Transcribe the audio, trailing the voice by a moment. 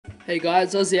Hey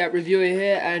guys, Ozzy App Reviewer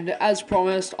here, and as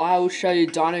promised, I will show you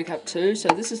Dino Cap 2. So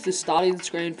this is the starting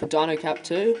screen for Dino Cap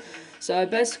 2. So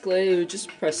basically, you just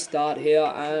press start here,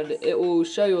 and it will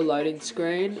show you a loading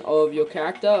screen of your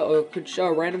character, or it could show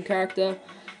a random character.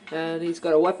 And he's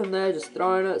got a weapon there, just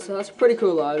throwing it. So that's a pretty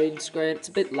cool loading screen. It's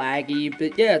a bit laggy,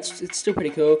 but yeah, it's still pretty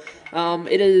cool.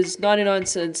 It is 99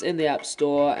 cents in the App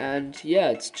Store, and yeah,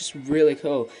 it's just really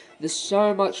cool. There's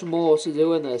so much more to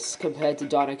do in this compared to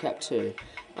Dino Cap 2.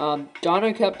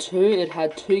 Dino Cap 2, it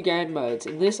had 2 game modes.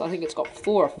 In this, I think it's got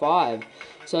 4 or 5.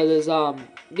 So there's,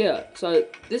 yeah, so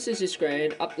this is your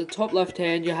screen. Up the top left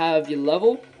hand, you have your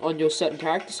level on your certain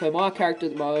character. So my character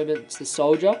at the moment is the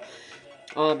soldier.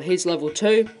 He's level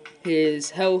 2. His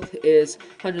health is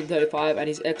 135 and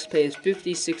his XP is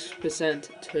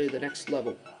 56% to the next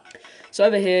level. So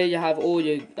over here, you have all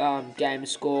your game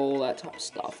score, all that type of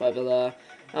stuff over there.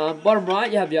 Bottom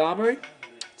right, you have your armory.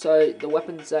 So the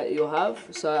weapons that you'll have.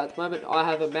 So at the moment I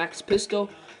have a max pistol.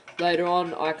 Later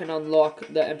on I can unlock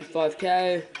the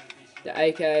MP5K, the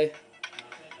AK,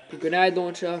 the grenade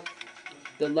launcher,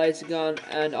 the laser gun,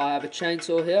 and I have a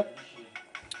chainsaw here.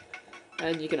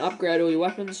 And you can upgrade all your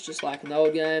weapons just like in the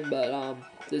old game, but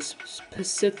there's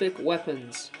specific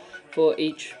weapons for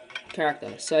each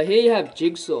character. So here you have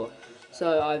Jigsaw.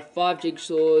 So I have 5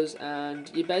 jigsaws, and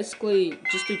you basically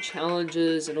just do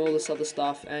challenges and all this other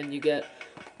stuff, and you get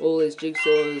all these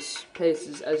jigsaws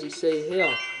pieces as you see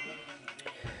here.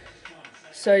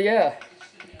 So yeah,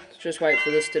 just wait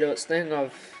for this to do its thing.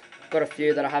 I've got a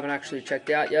few that I haven't actually checked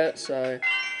out yet, so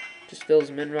just fills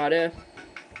them in right here.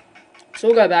 So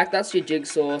we'll go back. That's your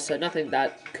jigsaw, so nothing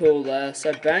that cool there.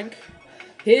 So bank.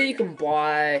 Here you can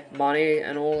buy money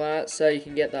and all that, so you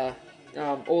can get the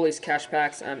all these cash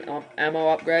packs and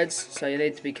ammo upgrades. So you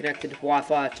need to be connected to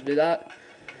Wi-Fi to do that.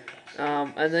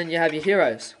 And then you have your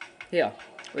heroes here,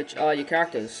 which are your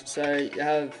characters. So you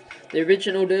have the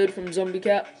original dude from Zombie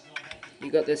Cat.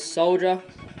 You got this soldier,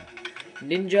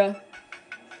 ninja,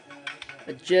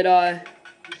 a Jedi,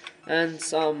 and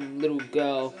some little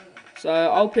girl. So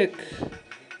I'll pick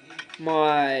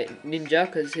my ninja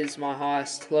because he's my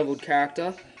highest leveled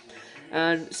character.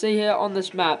 And see here on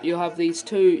this map, you'll have these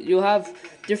two. You'll have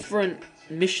different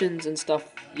missions and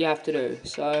stuff you have to do.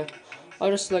 So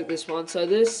I'll just select this one. So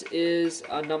this is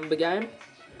a number game.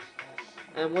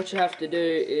 And what you have to do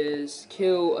is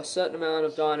kill a certain amount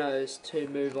of dinos to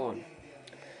move on.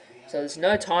 So there's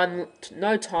no time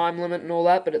limit and all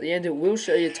that, but at the end it will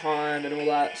show you time and all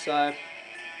that. So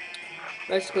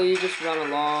basically you just run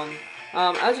along.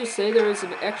 As you see, there's a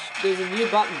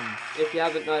new button if you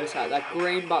haven't noticed that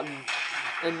green button.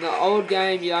 In the old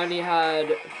game you only had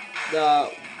the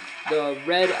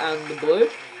red and the blue.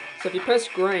 So if you press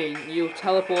green, you'll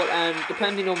teleport, and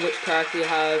depending on which character you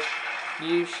have,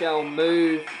 you shall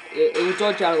move. It will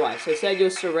dodge out of the way. So say you're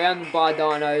surrounded by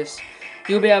dinos,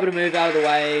 you'll be able to move out of the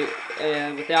way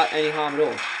without any harm at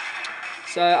all.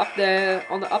 So up there,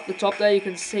 up the top there, you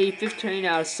can see 15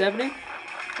 out of 70.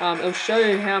 It'll show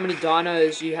you how many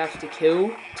dinos you have to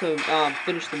kill to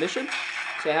finish the mission.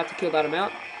 So you have to kill that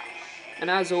amount. And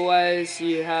as always,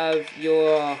 you have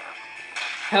your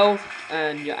health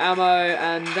and your ammo,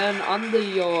 and then under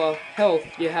your health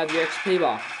you have your XP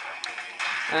bar.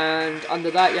 And under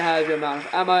that you have your amount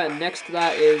of ammo, and next to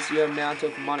that is your amount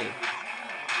of money.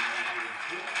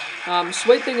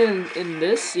 Sweet thing in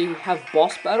this, you have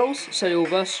boss battles, so you'll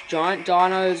verse giant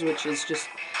dinos, which is just,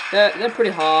 they're pretty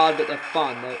hard, but they're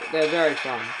fun. They're very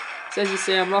fun. So as you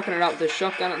see, I'm rocking it up with the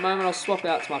shotgun at the moment. I'll swap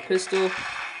out to my pistol,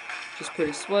 which is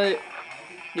pretty sweet.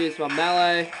 Use my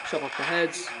melee, chop off the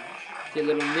heads. Your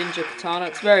little ninja katana.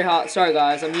 It's very hard. Sorry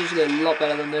guys, I'm usually a lot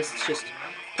better than this. It's just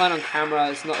playing on camera,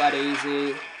 it's not that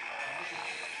easy.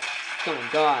 Come on,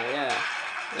 die, yeah.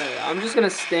 There we go. I'm just gonna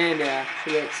stand there.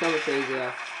 It's so much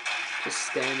easier. Just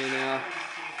standing there.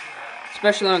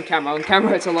 Especially on camera. On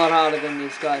camera it's a lot harder than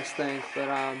these guys think. But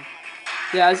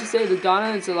yeah, as you see, the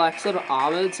dinos are like sort of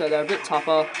armored, so they're a bit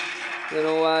tougher than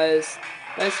always.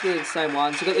 Basically the same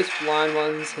ones. You've got these flying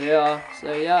ones here.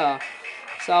 So yeah.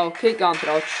 So I'll keep going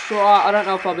through. I'll try. I don't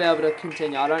know if I'll be able to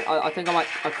continue. I think I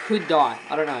could die.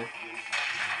 I don't know.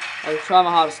 I'll try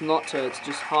my hardest not to. It's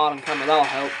just hard on camera. That'll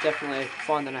help. Definitely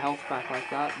finding a health pack like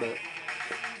that. But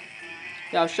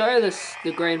yeah, I'll show you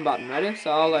the green button. Ready?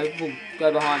 So I'll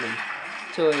go behind him.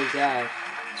 Till he's out.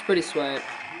 It's pretty sweet.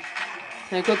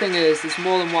 And the good thing is there's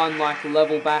more than one like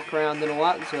level background and all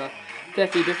that. There's a fair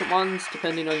few different ones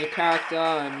depending on your character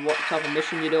and what type of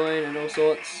mission you're doing and all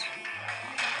sorts.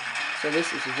 So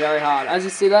this is very hard. As you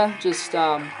see there, just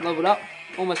leveled up.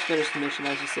 Almost finished the mission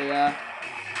as you see there.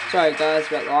 Sorry guys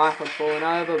about the iPod falling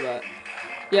over, but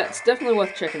yeah, it's definitely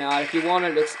worth checking out. If you want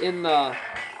it, it's in the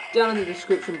down in the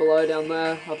description below down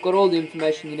there. I've got all the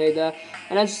information you need there.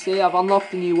 And as you see, I've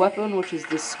unlocked a new weapon, which is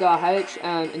this Scar H,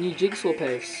 and a new jigsaw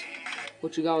piece,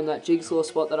 which will go in that jigsaw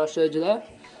spot that I showed you there.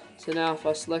 So now if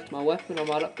I select my weapon, I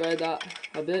might upgrade that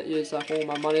a bit, use like all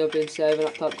my money I've been saving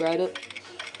up to upgrade it.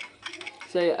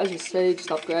 So yeah, as you see,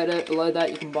 just upgrade it. Below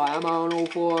that you can buy ammo and all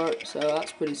for it, so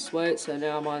that's pretty sweet. So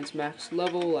now mine's max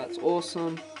level, that's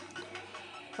awesome.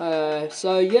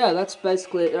 So yeah, that's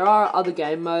basically it. There are other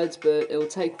game modes, but it will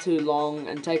take too long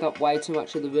and take up way too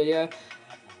much of the video.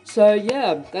 So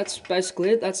yeah, that's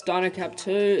basically it. That's Dino Cap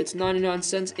 2. It's 99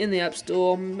 cents in the App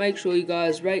Store. Make sure you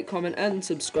guys rate, comment, and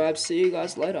subscribe. See you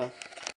guys later.